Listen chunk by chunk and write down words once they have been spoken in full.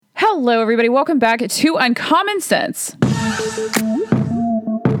Hello, everybody. Welcome back to Uncommon Sense.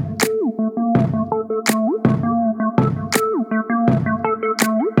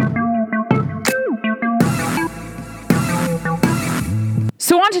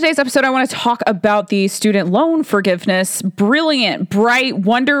 So on today's episode, I want to talk about the student loan forgiveness, brilliant, bright,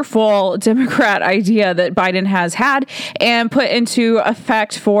 wonderful Democrat idea that Biden has had and put into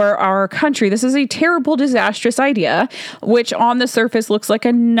effect for our country. This is a terrible, disastrous idea, which on the surface looks like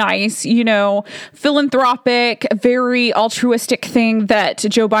a nice, philanthropic, very altruistic thing that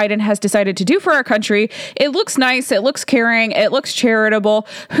Joe Biden has decided to do for our country. It looks nice. It looks caring. It looks charitable.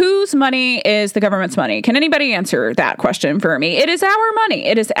 Whose money is the government's money? Can anybody answer that question for me? It is our money.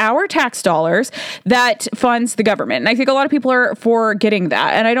 It is our tax dollars that funds the government. And I think a lot of people are forgetting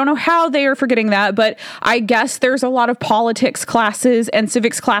that. And I don't know how they are forgetting that, but I guess there's a lot of politics classes and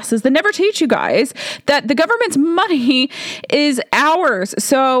civics classes that never teach you guys that the government's money is ours.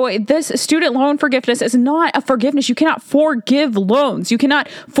 So this student loan forgiveness is not a forgiveness. You cannot forgive loans. You cannot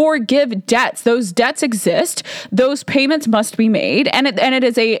forgive debts. Those debts exist. Those payments must be made. And it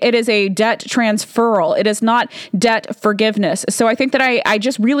is a debt transferal. It is not debt forgiveness. So I think that I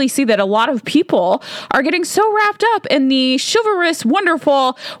just really see that a lot of people are getting so wrapped up in the chivalrous,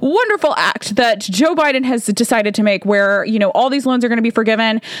 wonderful, wonderful act that Joe Biden has decided to make where, all these loans are going to be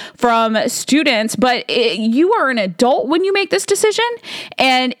forgiven from students. But you are an adult when you make this decision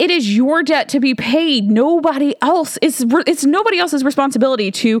and it is your debt to be paid. It's nobody else's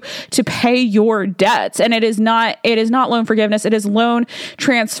responsibility to pay your debts. And it is not loan forgiveness. It is loan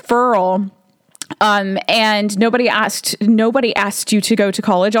transferal. And nobody asked you to go to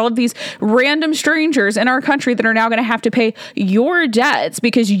college. All of these random strangers in our country that are now going to have to pay your debts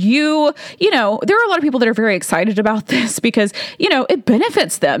because there are a lot of people that are very excited about this because, it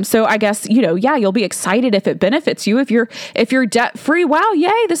benefits them. So I guess, you'll be excited if it benefits you. If you're debt free, wow,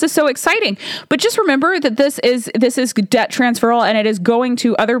 yay, this is so exciting. But just remember that this is debt transferal and it is going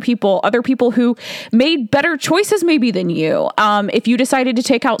to other people who made better choices maybe than you. If you decided to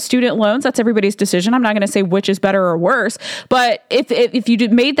take out student loans, that's everybody's decision. I'm not going to say which is better or worse, but if you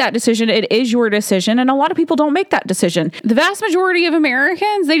made that decision, it is your decision. And a lot of people don't make that decision. The vast majority of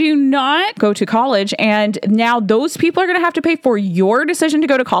Americans, they do not go to college. And now those people are going to have to pay for your decision to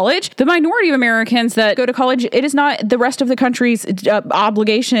go to college. The minority of Americans that go to college, it is not the rest of the country's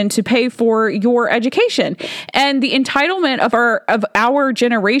obligation to pay for your education. And the entitlement of our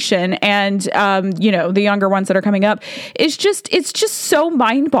generation and, the younger ones that are coming up it's just so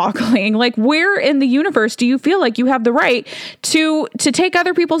mind-boggling. Like, where in the universe do you feel like you have the right to take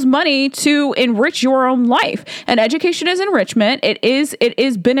other people's money to enrich your own life? And education is enrichment. It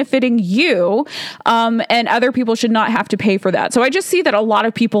is benefiting you, and other people should not have to pay for that. So I just see that a lot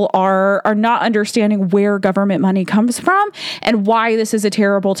of people are not understanding where government money comes from and why this is a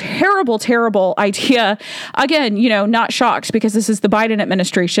terrible, terrible, terrible idea. Again, not shocked because this is the Biden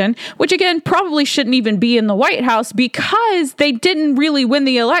administration, which again probably shouldn't even be in the White House because they didn't really win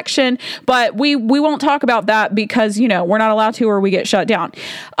the election, but we won't talk about that because, we're not allowed to or we get shut down.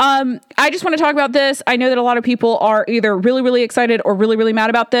 I just want to talk about this. I know that a lot of people are either really, really excited or really, really mad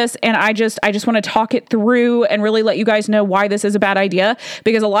about this. And I just want to talk it through and really let you guys know why this is a bad idea,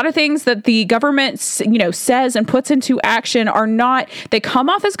 because a lot of things that the government, says and puts into action they come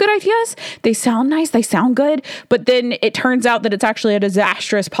off as good ideas. They sound nice. They sound good. But then it turns out that it's actually a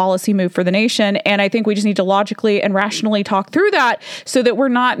disastrous policy move for the nation. And I think we just need to logically and rationally talk through that so that we're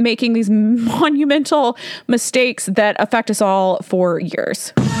not making these monumental mistakes that affect us all for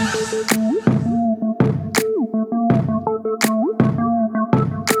years.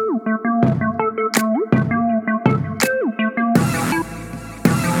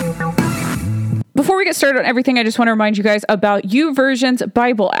 Before we get started on everything, I just want to remind you guys about YouVersion's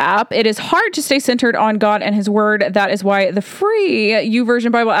Bible app. It is hard to stay centered on God and His Word. That is why the free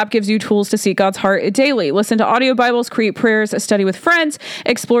YouVersion Bible app gives you tools to seek God's heart daily. Listen to audio Bibles, create prayers, study with friends,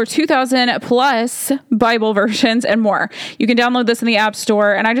 explore 2,000 plus Bible versions, and more. You can download this in the App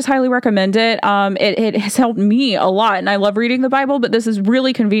Store, and I just highly recommend it. It has helped me a lot, and I love reading the Bible, but this is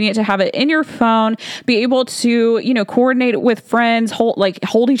really convenient to have it in your phone, be able to, coordinate with friends,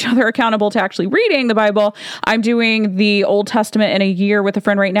 hold each other accountable to actually reading the Bible. I'm doing the Old Testament in a year with a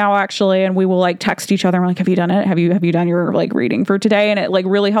friend right now, actually, and we will text each other. I'm like, have you done it? Have you done your reading for today? And it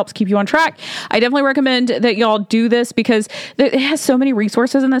really helps keep you on track. I definitely recommend that y'all do this because it has so many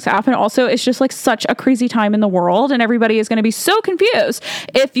resources in this app. And also it's just such a crazy time in the world and everybody is going to be so confused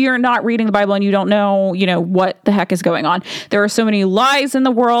if you're not reading the Bible and you don't know, what the heck is going on. There are so many lies in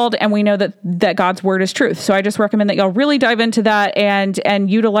the world and we know that God's word is truth. So I just recommend that y'all really dive into that and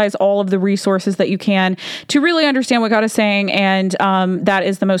utilize all of the resources that you can to really understand what God is saying. And that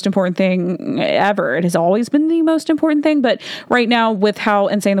is the most important thing ever. It has always been the most important thing, but right now with how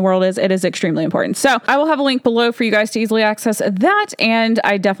insane the world is, it is extremely important. So I will have a link below for you guys to easily access that. And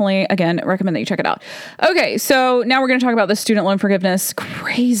I definitely, again, recommend that you check it out. Okay, so now we're going to talk about the student loan forgiveness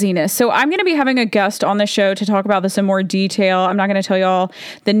craziness. So I'm going to be having a guest on the show to talk about this in more detail. I'm not going to tell y'all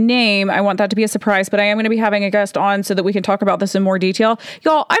the name. I want that to be a surprise, but I am going to be having a guest on so that we can talk about this in more detail.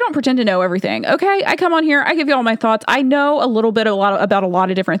 Y'all, I don't pretend to know everything, okay? I come on here, I give y'all my thoughts. I know a little bit about a lot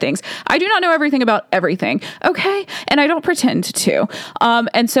of different things. I do not know everything about everything, okay? And I don't pretend to.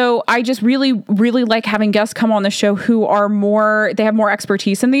 And so I just really, really like having guests come on the show who are they have more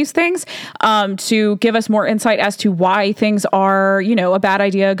expertise in these things, to give us more insight as to why things are, a bad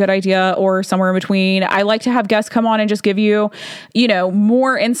idea, a good idea, or somewhere in between. I like to have guests come on and just give you,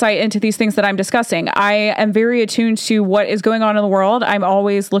 more insight into these things that I'm discussing. I am very attuned to what is going on in the world. I'm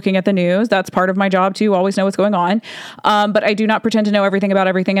always looking at the news. That's part of my job to always know what's going on. But I do not pretend to know everything about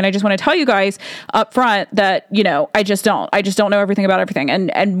everything. And I just want to tell you guys up front that, I just don't know everything about everything.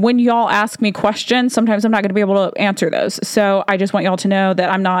 And when y'all ask me questions, sometimes I'm not going to be able to answer those. So I just want y'all to know that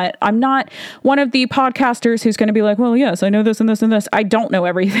I'm not one of the podcasters who's going to be like, well, yes, I know this and this and this. I don't know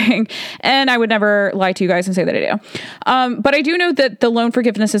everything. And I would never lie to you guys and say that I do. But I do know that the loan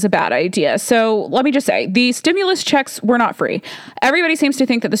forgiveness is a bad idea. So let me just say, the stimulus checks were not free. Everybody seems to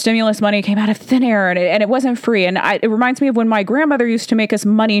think that the stimulus money came out of thin air and it wasn't free. And it reminds me of when my grandmother used to make us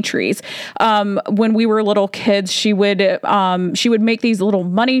money trees. When we were little kids, she would make these little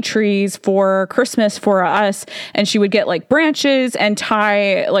money trees for Christmas for us. And she would get like branches and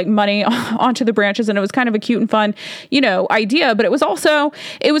tie like money onto the branches. And it was kind of a cute and fun, idea. But it was also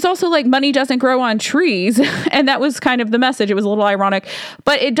like money doesn't grow on trees. And that was kind of the message. It was a little ironic,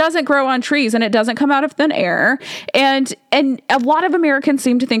 but it doesn't grow on trees and it doesn't come out of thin air. And a lot of Americans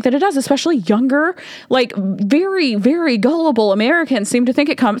seem to think that it does, especially younger, like very, very gullible Americans seem to think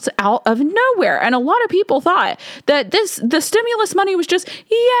it comes out of nowhere. And a lot of people thought that the stimulus money was just,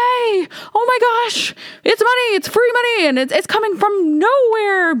 yay, oh my gosh, it's money, it's free money, and it's coming from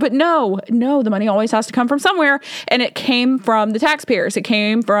nowhere. But no, the money always has to come from somewhere. And it came from the taxpayers. It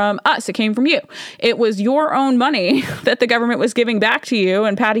came from us. It came from you. It was your own money that the government was giving back to you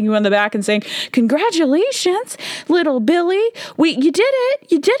and patting you on the back and saying, congratulations, little Billy. You did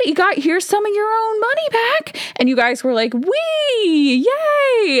it. Here's some of your own money back. And you guys were like, wee,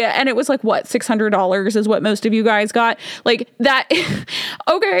 yay. And it was like, what, $600 is what most of you guys got? Like that.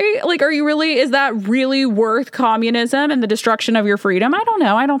 Okay. Like, is that really worth communism and the destruction of your freedom? I don't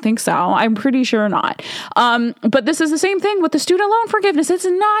know. I don't think so. I'm pretty sure not. But this is the same thing with the student loan forgiveness. It's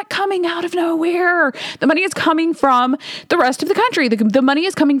not coming out of nowhere. The money is coming from the rest of the country. The money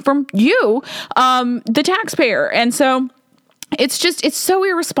is coming from you, the taxpayer. And so it's so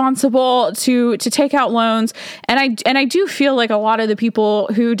irresponsible to take out loans. And I do feel like a lot of the people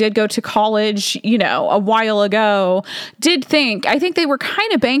who did go to college, a while ago I think they were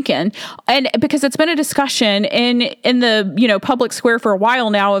kind of banking, and because it's been a discussion in the, public square for a while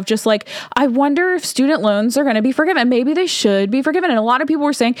now of just like, I wonder if student loans are going to be forgiven. Maybe they should be forgiven. And a lot of people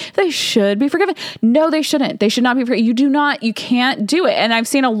were saying they should be forgiven. No, they shouldn't. They should not be forgiven. You can't do it. And I've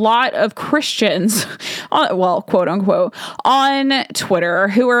seen a lot of Christians, quote unquote, on Twitter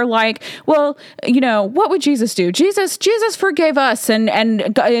who are like, well, what would Jesus do? Jesus forgave us and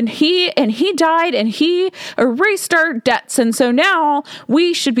he died and he erased our debts. And so now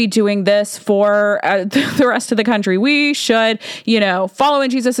we should be doing this for the rest of the country. We should, follow in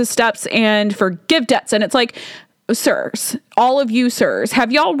Jesus's steps and forgive debts. And it's like, sirs, all of you sirs,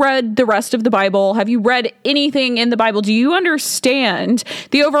 have y'all read the rest of the Bible? Have you read anything in the Bible? Do you understand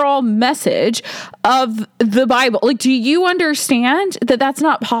the overall message of the Bible? Like, do you understand that that's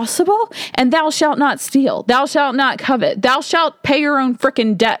not possible? And thou shalt not steal. Thou shalt not covet. Thou shalt pay your own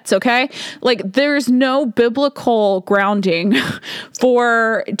freaking debts, okay? Like, there's no biblical grounding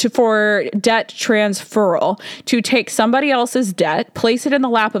for debt transferal, to take somebody else's debt, place it in the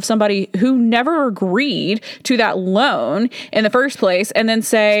lap of somebody who never agreed to that loan in the first place, and then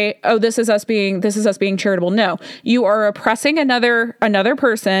say, oh, this is us being charitable. No, you are oppressing another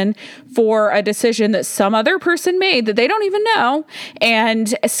person for a decision that some other person made that they don't even know,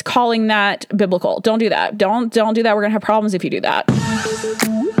 and calling that biblical. Don't do that. Don't do that. We're gonna have problems if you do that.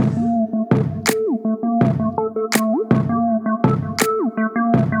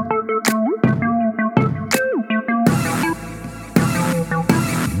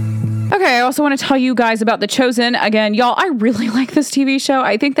 Okay, I also want to tell you guys about The Chosen. Again, y'all, I really like this TV show.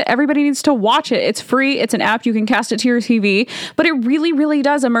 I think that everybody needs to watch it. It's free. It's an app. You can cast it to your TV, but it really, really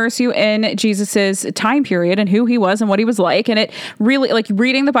does immerse you in Jesus's time period and who he was and what he was like. And it really, like,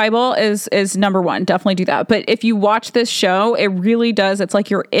 reading the Bible is number one. Definitely do that. But if you watch this show, it really does. It's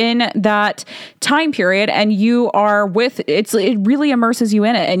like you're in that time period and you are it really immerses you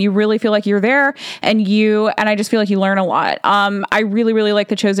in it and you really feel like you're there and I just feel like you learn a lot. I really, really like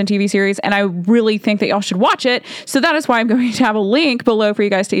The Chosen TV series and I really think that y'all should watch it. So that is why I'm going to have a link below for you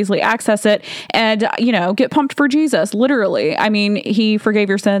guys to easily access it and, get pumped for Jesus. Literally. I mean, he forgave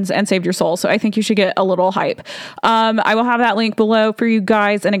your sins and saved your soul. So I think you should get a little hype. I will have that link below for you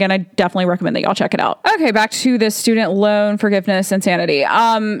guys. And again, I definitely recommend that y'all check it out. Okay, back to this student loan forgiveness insanity.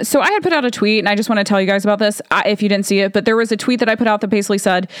 So I had put out a tweet and I just want to tell you guys about this if you didn't see it, but there was a tweet that I put out that basically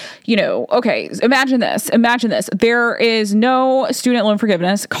said, okay, imagine this. There is no student loan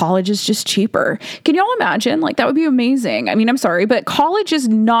forgiveness. College is just cheaper. Can y'all imagine? Like, that would be amazing. I mean, I'm sorry, but college is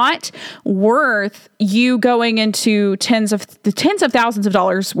not worth you going into tens of thousands of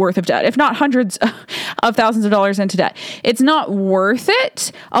dollars worth of debt, if not hundreds of thousands of dollars into debt. It's not worth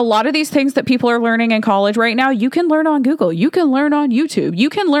it. A lot of these things that people are learning in college right now, you can learn on Google. You can learn on YouTube. You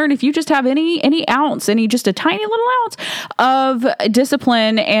can learn if you just have just a tiny little ounce of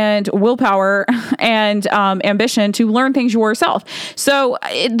discipline and willpower and ambition to learn things yourself. So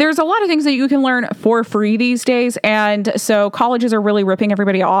there's a lot of things that you can learn for free these days. And so colleges are really ripping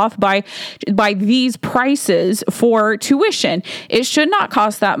everybody off by these prices for tuition. It should not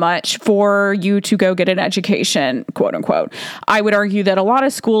cost that much for you to go get an education, quote unquote. I would argue that a lot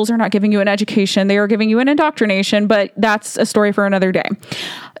of schools are not giving you an education. They are giving you an indoctrination, but that's a story for another day.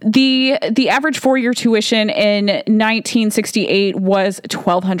 The average 4-year tuition in 1968 was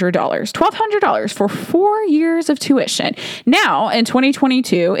 $1,200. $1,200 for 4 years of tuition. Now, in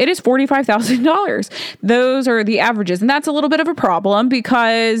 2022, it is $45,000. Those are the averages. And that's a little bit of a problem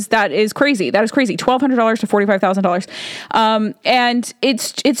because that is crazy. $1,200 to $45,000. And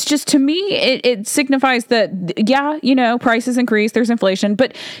it's just, to me, it signifies that, prices increase, there's inflation,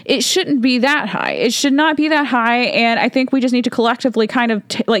 but it shouldn't be that high. It should not be that high. And I think we just need to collectively kind of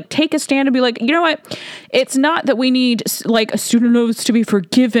take a stand and be like, you know what? It's not that we need student loans to be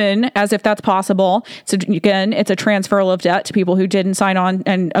forgiven as if that's possible. So again, it's a transferal of debt to people who didn't sign on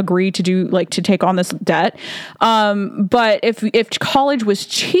and agree to to take on this debt. But if college was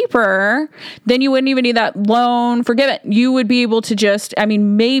cheaper, then you wouldn't even need that loan forgiven. You would be able to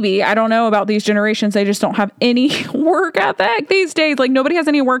maybe, I don't know about these generations. They just don't have any work ethic these days. Like, nobody has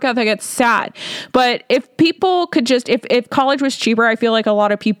any work ethic. It's sad. But if people could if college was cheaper, I feel like a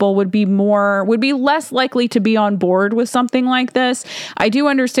lot of people would be less likely to be on board with something like this. I do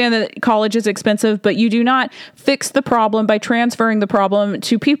understand that college is expensive, but you do not fix the problem by transferring the problem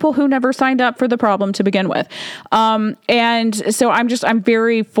to people who never signed up for the problem to begin with. And so I'm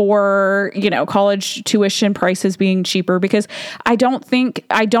very for, college tuition prices being cheaper because you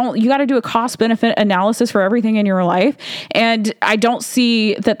got to do a cost benefit analysis for everything in your life. And I don't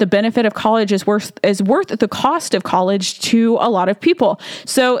see that the benefit of college is worth the cost of college to a lot of people.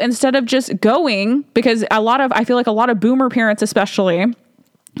 So instead of just going, because I feel like a lot of boomer parents especially,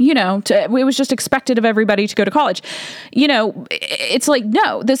 it was just expected of everybody to go to college. It's like,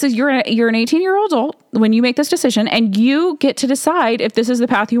 no, you're an 18-year-old adult when you make this decision and you get to decide if this is the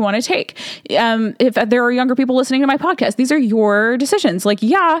path you want to take. If there are younger people listening to my podcast, these are your decisions.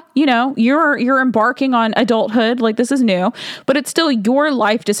 You're embarking on adulthood. This is new, but it's still your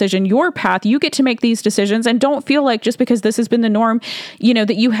life decision, your path. You get to make these decisions and don't feel like just because this has been the norm,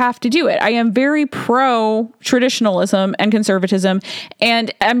 that you have to do it. I am very pro traditionalism and conservatism,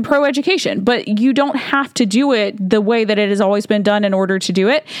 and I'm pro education, but you don't have to do it the way that it has always been done in order to do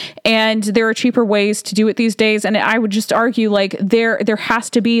it. And there are cheaper ways to do it these days. And I would just argue there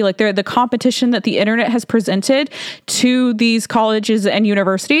has to be the competition that the internet has presented to these colleges and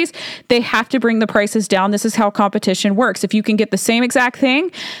universities. They have to bring the prices down. This is how competition works. If you can get the same exact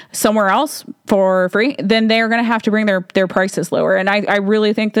thing somewhere else for free, then they're going to have to bring their prices lower. And I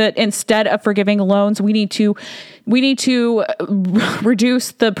really think that instead of forgiving loans, we need to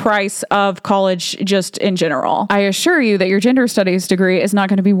reduce the price of college just in general. I assure you that your gender studies degree is not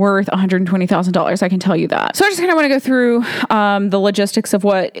going to be worth $120,000. I can tell you that. So I just kind of want to go through the logistics of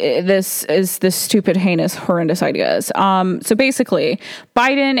what this stupid, heinous, horrendous idea is. So basically,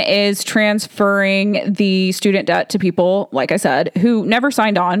 Biden is transferring the student debt to people, like I said, who never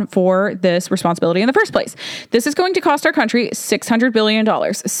signed on for this responsibility in the first place. This is going to cost our country $600 billion.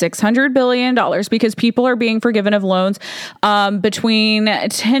 $600 billion because people are being forgiven of loans between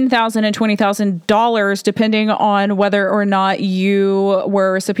 $10,000 and $20,000, depending on whether or not you were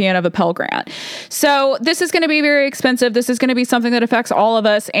a recipient of a Pell Grant. So this is going to be very expensive. This is going to be something that affects all of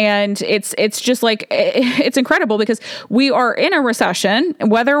us. And it's just like, it's incredible because we are in a recession,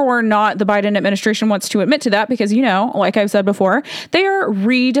 whether or not the Biden administration wants to admit to that, because, you know, like I've said before, they are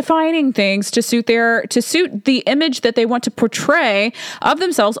redefining things to suit the image that they want to portray of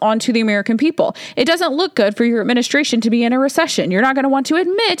themselves onto the American people. It doesn't look good for your administration to be in a recession. You're not going to want to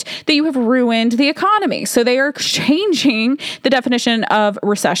admit that you have ruined the economy. So they are changing the definition of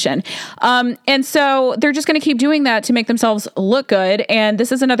recession. And so they're just going to keep doing that to make themselves look good. And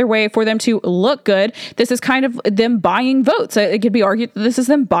this is another way for them to look good. This is kind of them buying votes. It could be argued that this is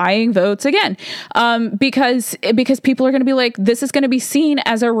them buying votes again. Because people are going to be like, this is going to be seen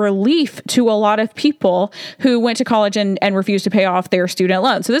as a relief to a lot of people who went to college and refused to pay off their student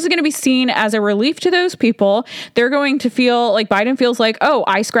loan. So this is going to be seen as a relief to those people. They're going to feel like Biden feels like, oh,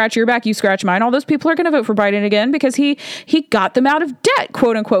 I scratch your back, you scratch mine. All those people are going to vote for Biden again because he got them out of debt,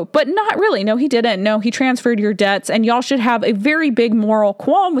 quote unquote, but not really. No, he didn't. No, he transferred your debts, and y'all should have a very big moral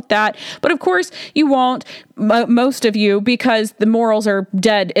qualm with that. But of course you won't, most of you, because the morals are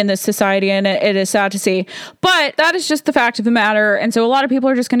dead in this society, and it is sad to see. But that is just the fact of the matter. And so a lot of people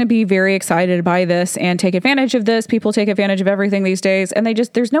are just going to be very excited by this and take advantage of this. People take advantage of everything these days, and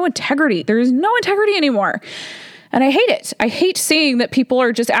there's no integrity. There is no integrity anymore. And I hate it. I hate seeing that people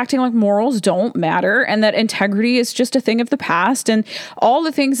are just acting like morals don't matter and that integrity is just a thing of the past, and all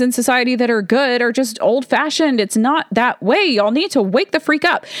the things in society that are good are just old fashioned. It's not that way. Y'all need to wake the freak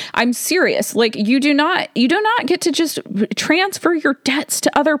up. I'm serious. Like, you do not get to just transfer your debts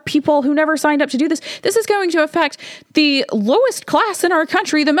to other people who never signed up to do this. This is going to affect the lowest class in our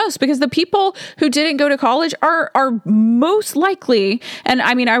country the most, because the people who didn't go to college are most likely, and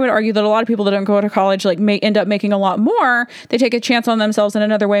I mean, I would argue that a lot of people that don't go to college may end up making a lot more. They take a chance on themselves in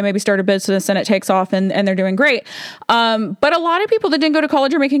another way, maybe start a business and it takes off and they're doing great. But a lot of people that didn't go to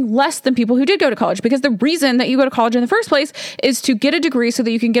college are making less than people who did go to college, because the reason that you go to college in the first place is to get a degree so that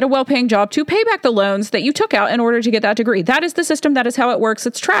you can get a well-paying job to pay back the loans that you took out in order to get that degree. That is the system. That is how it works.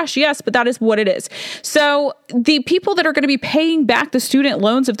 It's trash, yes, but that is what it is. So the people that are going to be paying back the student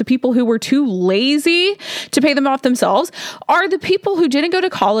loans of the people who were too lazy to pay them off themselves are the people who didn't go to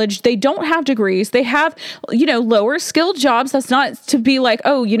college. They don't have degrees. They have, lower skilled jobs. That's not to be like,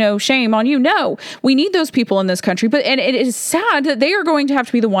 oh, shame on you. No, we need those people in this country. And it is sad that they are going to have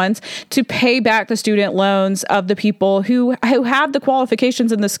to be the ones to pay back the student loans of the people who have the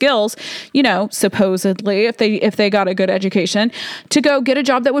qualifications and the skills, supposedly, if they got a good education, to go get a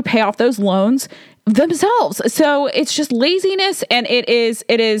job that would pay off those loans themselves. So it's just laziness, and it is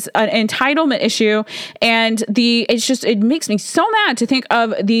an entitlement issue. And it makes me so mad to think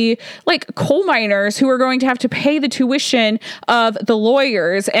of the coal miners who are going to have to pay the tuition of the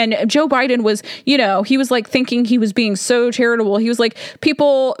lawyers. And Joe Biden was, he was thinking he was being so charitable. He was like,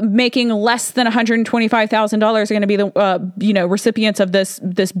 people making less than $125,000 are going to be the, recipients of this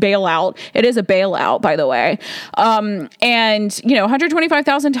bailout. It is a bailout, by the way. And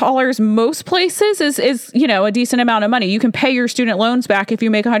 $125,000 most places is a decent amount of money. You can pay your student loans back if you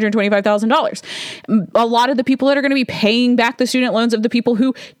make $125,000. A lot of the people that are going to be paying back the student loans of the people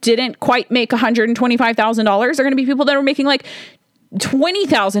who didn't quite make $125,000 are going to be people that are making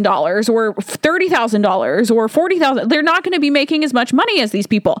 $20,000 or $30,000 or $40,000. They're not going to be making as much money as these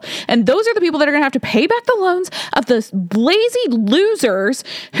people. And those are the people that are going to have to pay back the loans of the lazy losers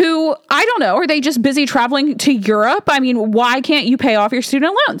who, I don't know, are they just busy traveling to Europe? I mean, why can't you pay off your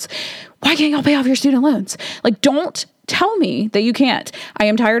student loans? Why can't y'all pay off your student loans? Don't tell me that you can't. I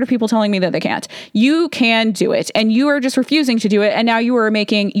am tired of people telling me that they can't. You can do it, and you are just refusing to do it. And now you are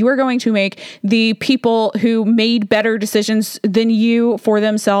going to make the people who made better decisions than you for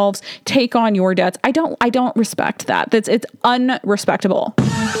themselves take on your debts. I don't respect that. It's unrespectable.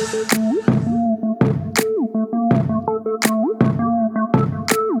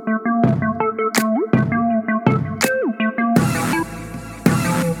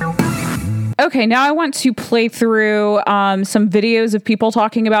 Okay, now I want to play through some videos of people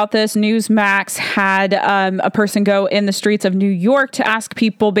talking about this. Newsmax had a person go in the streets of New York to ask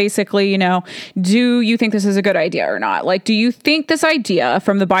people basically, do you think this is a good idea or not? Like, do you think this idea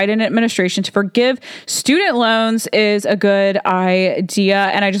from the Biden administration to forgive student loans is a good idea?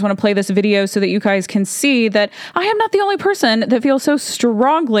 And I just want to play this video so that you guys can see that I am not the only person that feels so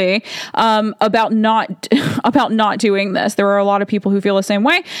strongly about not doing this. There are a lot of people who feel the same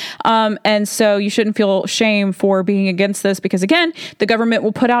way. And so you shouldn't feel shame for being against this because, again, the government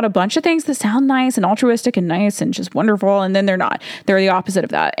will put out a bunch of things that sound nice and altruistic and nice and just wonderful, and then they're not. They're the opposite of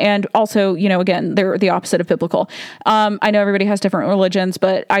that. And also, again, they're the opposite of biblical. I know everybody has different religions,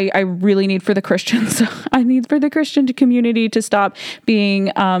 but I really need for the Christians, I need for the Christian community to stop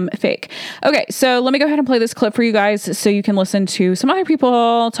being fake. Okay, so let me go ahead and play this clip for you guys so you can listen to some other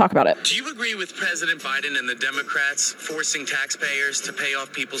people talk about it. Do you agree with President Biden and the Democrats forcing taxpayers to pay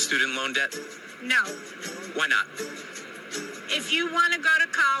off people's student loan debt? No. Why not? If you want to go to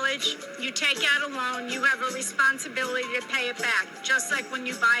college, you take out a loan, you have a responsibility to pay it back. Just like when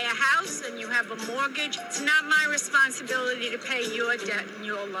you buy a house and you have a mortgage, it's not my responsibility to pay your debt and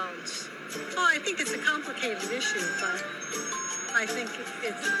your loans. Well, I think it's a complicated issue, but I think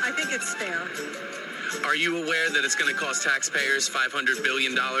it's fair. Are you aware that it's going to cost taxpayers $500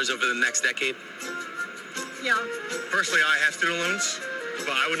 billion over the next decade? Yeah. Personally, I have student loans,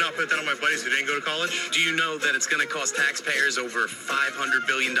 but I would not put that on my buddies who didn't go to college. Do you know that it's going to cost taxpayers over $500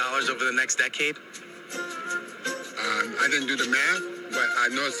 billion over the next decade? I didn't do the math, but I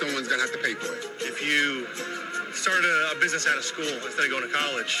know someone's going to have to pay for it. If you start a business out of school instead of going to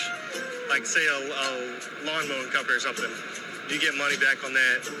college, like say a lawn mowing company or something, you get money back on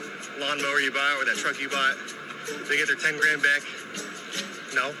that lawnmower you bought or that truck you bought. They get their 10 grand back.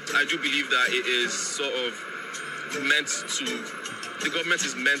 No? I do believe that it is sort of meant to, the government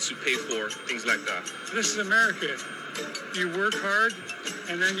is meant to pay for things like that. This is America. You work hard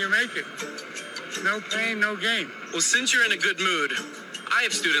and then you make it. No pain, no gain. Well, since you're in a good mood, I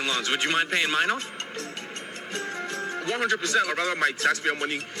have student loans. Would you mind paying mine off? 100%. I'd rather my taxpayer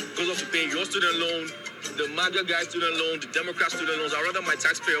money goes off to paying your student loan, the MAGA guy's student loan, the Democrat student loans. I'd rather my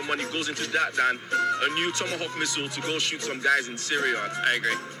taxpayer money goes into that than a new Tomahawk missile to go shoot some guys in Syria. I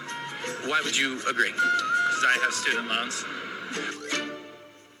agree. Why would you agree? Because I have student loans.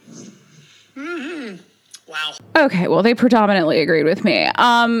 Wow. Okay, well, they predominantly agreed with me.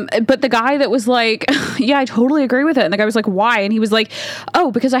 But the guy that was like, yeah, I totally agree with it. And the guy was like, why? And he was like,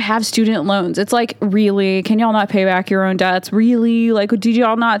 oh, because I have student loans. It's like, really? Can y'all not pay back your own debts? Really? Like, did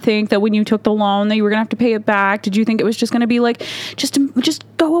y'all not think that when you took the loan that you were going to have to pay it back? Did you think it was just going to be like, just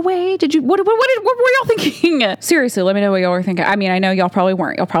go away? Did you, what were y'all thinking? Seriously, let me know what y'all were thinking. I mean, I know y'all probably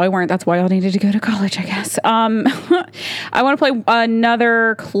weren't. That's why y'all needed to go to college, I guess. I want to play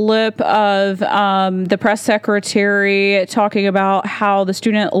another clip of the press secretary talking about how the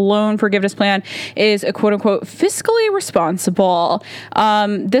student loan forgiveness plan is a quote unquote fiscally responsible.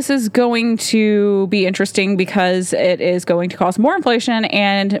 This is going to be interesting because it is going to cause more inflation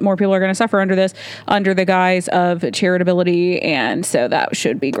and more people are going to suffer under this, under the guise of charitability. And so that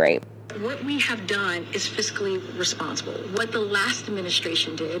should be great. What we have done is fiscally responsible. What the last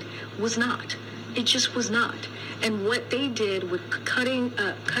administration did was not. It just was not. And what they did with cutting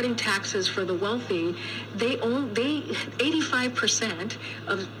taxes for the wealthy, they 85%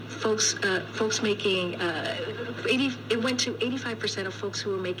 of folks making it went to 85% of folks who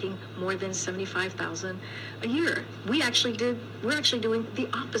were making more than $75,000 a year. We're actually doing the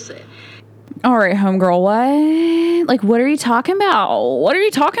opposite. All right, homegirl, what? Like, what are you talking about? What are you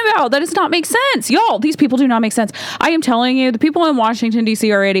talking about? That does not make sense. Y'all, these people do not make sense. I am telling you, the people in Washington,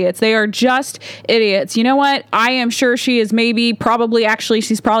 D.C. are idiots. They are just idiots. You know what? I am sure she is she's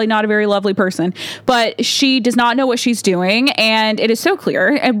probably not a very lovely person, but she does not know what she's doing, and it is so clear.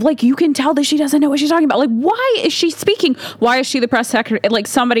 And, like, you can tell that she doesn't know what she's talking about. Like, why is she speaking? Why is she the press secretary? Like,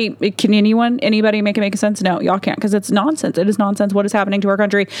 can anybody make it make sense? No, y'all can't, because it's nonsense. It is nonsense what is happening to our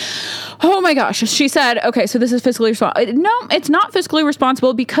country. Oh my gosh. She said, okay, so this is fiscally responsible. No, it's not fiscally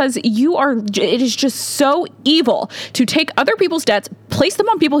responsible because it is just so evil to take other people's debts, place them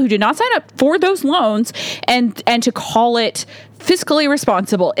on people who did not sign up for those loans and to call it fiscally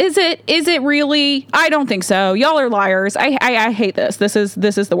responsible. Is it really? I don't think so. Y'all are liars. I hate this. This is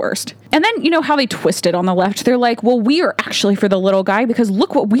the worst. And then, you know how they twist it on the left? They're like, well, we are actually for the little guy because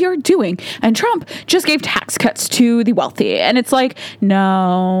look what we are doing. And Trump just gave tax cuts to the wealthy. And it's like,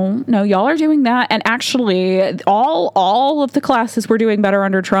 no, y'all are doing that. And actually, all of the classes were doing better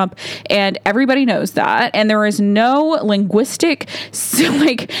under Trump. And everybody knows that. And there is no linguistic,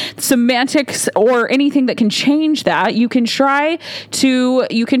 semantics or anything that can change that. You can try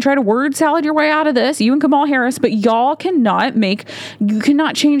try to word salad your way out of this, you and Kamala Harris, but you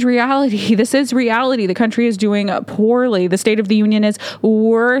cannot change reality. This is reality. The country is doing poorly. The State of the Union is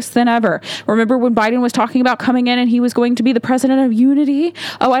worse than ever. Remember when Biden was talking about coming in and he was going to be the president of unity?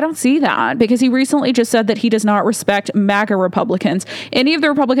 Oh, I don't see that, because he recently just said that he does not respect MAGA Republicans. Any of the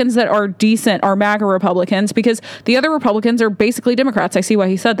Republicans that are decent are MAGA Republicans, because the other Republicans are basically Democrats. I see why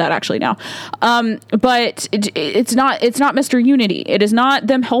he said that actually now. But it's not Mr. Unity. It is not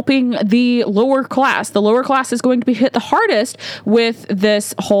them helping the lower class. The lower class is going to be hit the hardest with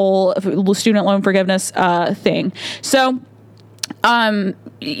this whole student loan forgiveness thing. So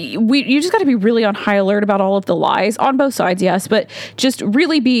you just got to be really on high alert about all of the lies on both sides, yes, but just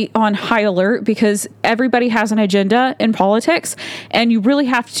really be on high alert, because everybody has an agenda in politics, and you really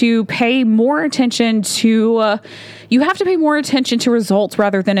have to pay more attention to results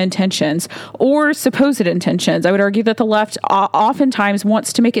rather than intentions, or supposed intentions. I would argue that the left oftentimes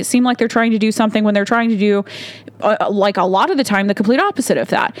wants to make it seem like they're trying to do something when they're trying to do, like a lot of the time, the complete opposite of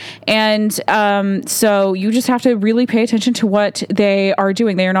that. And so you just have to really pay attention to what they are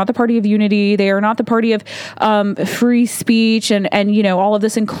doing. They are not the party of unity. They are not the party of free speech and all of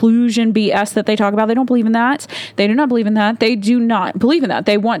this inclusion BS that they talk about. They don't believe in that. They do not believe in that. They do not believe in that.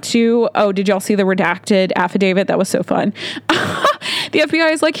 They want to, did y'all see the redacted affidavit? That was so fun. The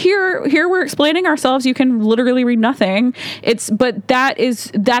FBI is like, here we're explaining ourselves. You can literally read nothing. But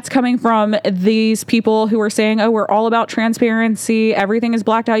that's coming from these people who are saying, we're all about transparency. Everything is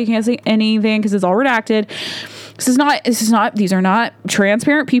blacked out. You can't see anything because it's all redacted. These are not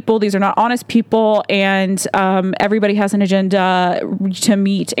transparent people. These are not honest people. And everybody has an agenda to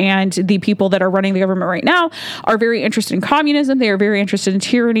meet. And the people that are running the government right now are very interested in communism. They are very interested in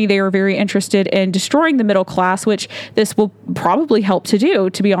tyranny. They are very interested in destroying the middle class, which this will probably help to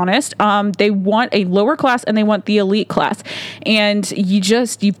do, to be honest. They want a lower class and they want the elite class. And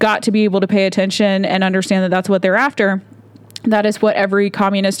you've got to be able to pay attention and understand that that's what they're after. That is what every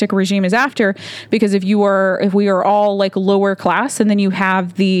communistic regime is after, because if we are all like lower class and then you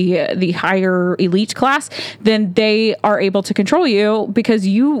have the higher elite class, then they are able to control you, because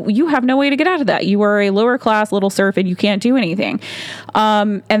you have no way to get out of that. You are a lower class little serf and you can't do anything.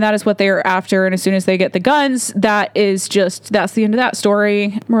 And that is what they are after. And as soon as they get the guns, that's the end of that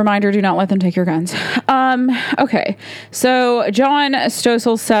story. Reminder, do not let them take your guns. Okay. So John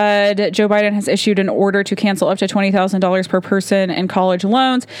Stossel said Joe Biden has issued an order to cancel up to $20,000 per person in college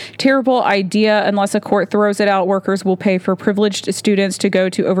loans. Terrible idea. Unless a court throws it out, workers will pay for privileged students to go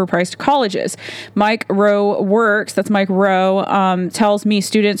to overpriced colleges. Mike Rowe Works, that's Mike Rowe, tells me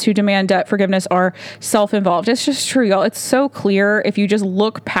students who demand debt forgiveness are self-involved. It's just true, y'all. It's so clear if you just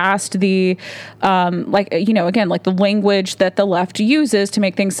look past the, the language that the left uses to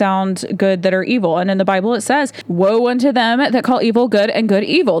make things sound good that are evil. And in the Bible, it says, woe unto them that call evil good and good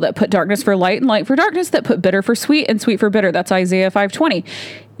evil, that put darkness for light and light for darkness, that put bitter for sweet and sweet for bitter. That's Isaiah 5:20.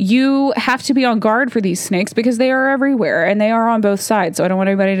 You have to be on guard for these snakes, because they are everywhere and they are on both sides. So I don't want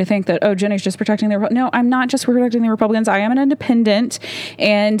anybody to think that, Jenny's just protecting the Republicans. No, I'm not just protecting the Republicans. I am an independent.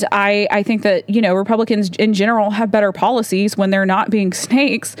 And I think that, Republicans in general have better policies when they're not being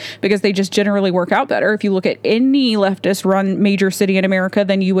snakes, because they just generally work out better. If you look at any leftist run major city in America,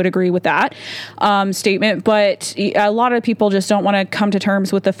 then you would agree with that statement. But a lot of people just don't want to come to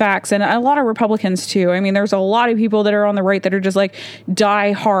terms with the facts. And a lot of Republicans too. I mean, there's a lot of people that are on the right that are just like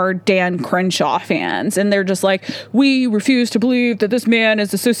die hard Dan Crenshaw fans, and they're just like, we refuse to believe that this man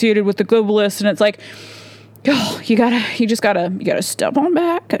is associated with the globalists. And it's like, you gotta step on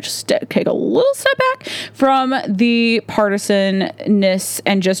back, take a little step back from the partisanness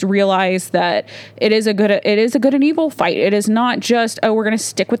and just realize that it is a good and evil fight. It is not just, we're going to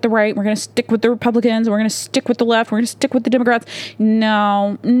stick with the right, we're going to stick with the Republicans, we're going to stick with the left, we're going to stick with the Democrats.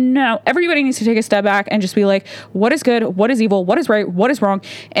 No. Everybody needs to take a step back and just be like, what is good, what is evil, what is right, what is wrong,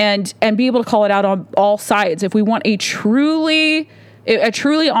 and be able to call it out on all sides. If we want a truly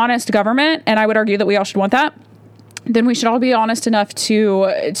honest government, and I would argue that we all should want that, then we should all be honest enough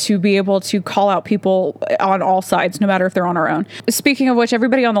to be able to call out people on all sides, no matter if they're on our own. Speaking of which,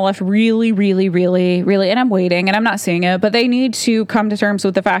 everybody on the left really, really, really, really, and I'm waiting and I'm not seeing it, but they need to come to terms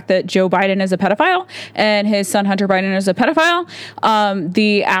with the fact that Joe Biden is a pedophile and his son Hunter Biden is a pedophile.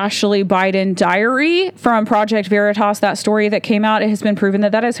 The Ashley Biden diary from Project Veritas, that story that came out, it has been proven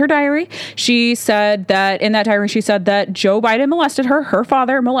that is her diary. She said that in that diary, she said that Joe Biden molested her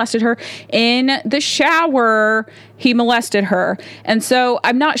father molested her in the shower. he molested her. And so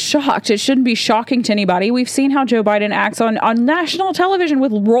I'm not shocked. It shouldn't be shocking to anybody. We've seen how Joe Biden acts on national television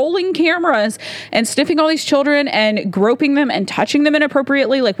with rolling cameras and sniffing all these children and groping them and touching them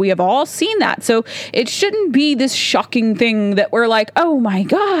inappropriately. Like, we have all seen that. So it shouldn't be this shocking thing that we're like, oh my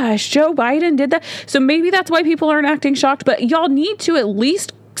gosh, Joe Biden did that. So maybe that's why people aren't acting shocked, but y'all need to at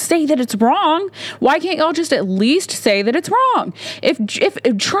least say that it's wrong. Why can't y'all just at least say that it's wrong? If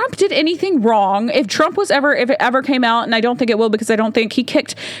Trump did anything wrong, if it ever came out, and I don't think it will, because I don't think he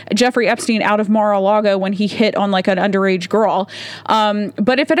kicked Jeffrey Epstein out of Mar-a-Lago when he hit on like an underage girl.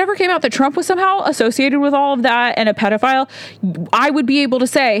 But if it ever came out that Trump was somehow associated with all of that and a pedophile, I would be able to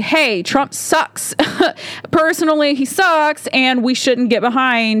say, hey, Trump sucks. Personally, he sucks, and we shouldn't get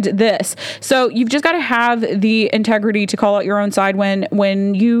behind this. So you've just got to have the integrity to call out your own side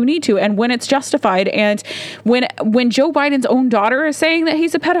when you need to, and when it's justified. And when Joe Biden's own daughter is saying that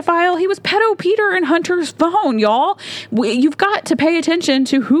he's a pedophile, he was pedo Peter in Hunter's phone, y'all. You've got to pay attention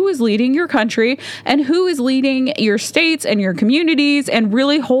to who is leading your country and who is leading your states and your communities, and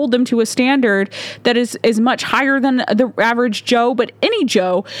really hold them to a standard that is much higher than the average Joe. But any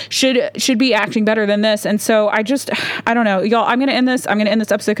Joe should be acting better than this. And so I don't know, y'all. I'm gonna end this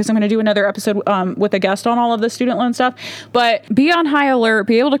episode because I'm gonna do another episode with a guest on all of the student loan stuff. But be on high alert.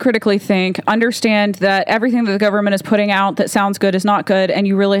 Be able to critically think, understand that everything that the government is putting out that sounds good is not good, and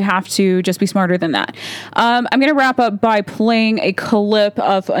you really have to just be smarter than that. I'm going to wrap up by playing a clip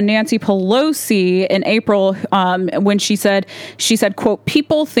of Nancy Pelosi in April when she said, quote,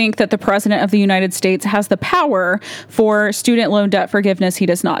 "People think that the president of the United States has the power for student loan debt forgiveness. He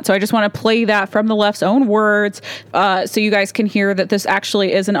does not." So I just want to play that from the left's own words so you guys can hear that this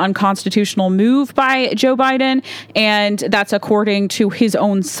actually is an unconstitutional move by Joe Biden, and that's according to his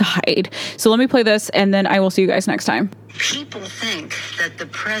own side. So let me play this, and then I will see you guys next time. People think that the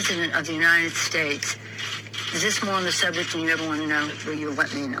president of the United States, is this more on the subject than you ever want to know? Will you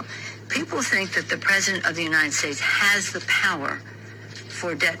let me know? People think that the president of the United States has the power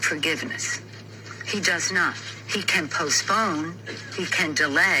for debt forgiveness. He does not. He can postpone, he can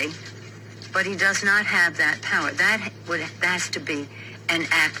delay, but he does not have that power. That has to be an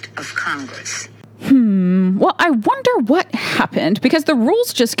act of Congress. Well, I wonder what happened, because the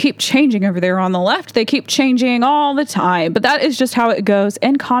rules just keep changing over there on the left. They keep changing all the time, but that is just how it goes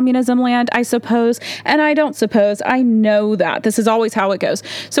in communism land, I suppose. And I don't suppose, I know that this is always how it goes.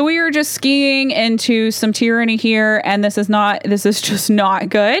 So we are just skiing into some tyranny here, and this is just not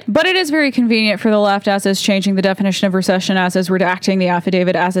good. But it is very convenient for the left, as is changing the definition of recession, as is redacting the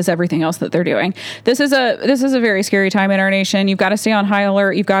affidavit, as is everything else that they're doing. This is a very scary time in our nation. You've got to stay on high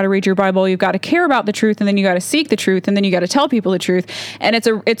alert. You've got to read your Bible. You've got to care about the truth, and then you got to seek the truth, and then you got to tell people the truth. And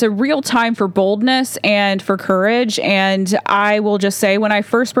it's a real time for boldness and for courage. And I will just say, when I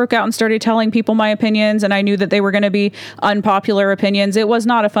first broke out and started telling people my opinions, and I knew that they were going to be unpopular opinions, it was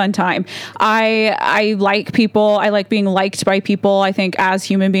not a fun time. I like people. I like being liked by people. I think as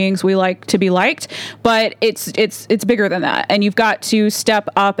human beings, we like to be liked, but it's bigger than that. And you've got to step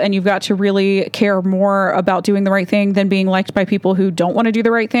up, and you've got to really care more about doing the right thing than being liked by people who don't want to do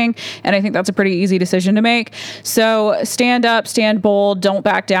the right thing. And I think that's a pretty easy decision to make. So stand up, stand bold, don't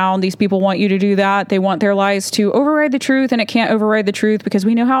back down. These people want you to do that. They want their lies to override the truth, and it can't override the truth because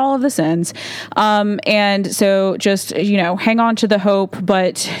we know how all of this ends. And so just, hang on to the hope,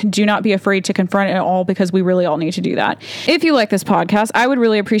 but do not be afraid to confront it all, because we really all need to do that. If you like this podcast, I would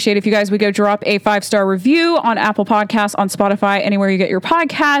really appreciate if you guys would go drop a 5-star review on Apple Podcasts, on Spotify, anywhere you get your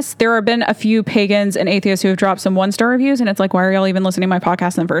podcasts. There have been a few pagans and atheists who have dropped some 1-star reviews, and it's like, why are y'all even listening to my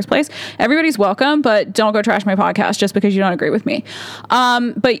podcast in the first place? Everybody's welcome, but don't go trash my podcast just because you don't agree with me.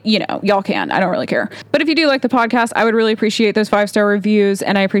 But y'all can. I don't really care. But if you do like the podcast, I would really appreciate those 5-star reviews,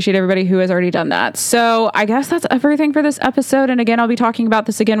 and I appreciate everybody who has already done that. So I guess that's everything for this episode. And again, I'll be talking about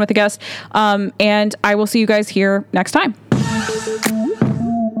this again with a guest. And I will see you guys here next time.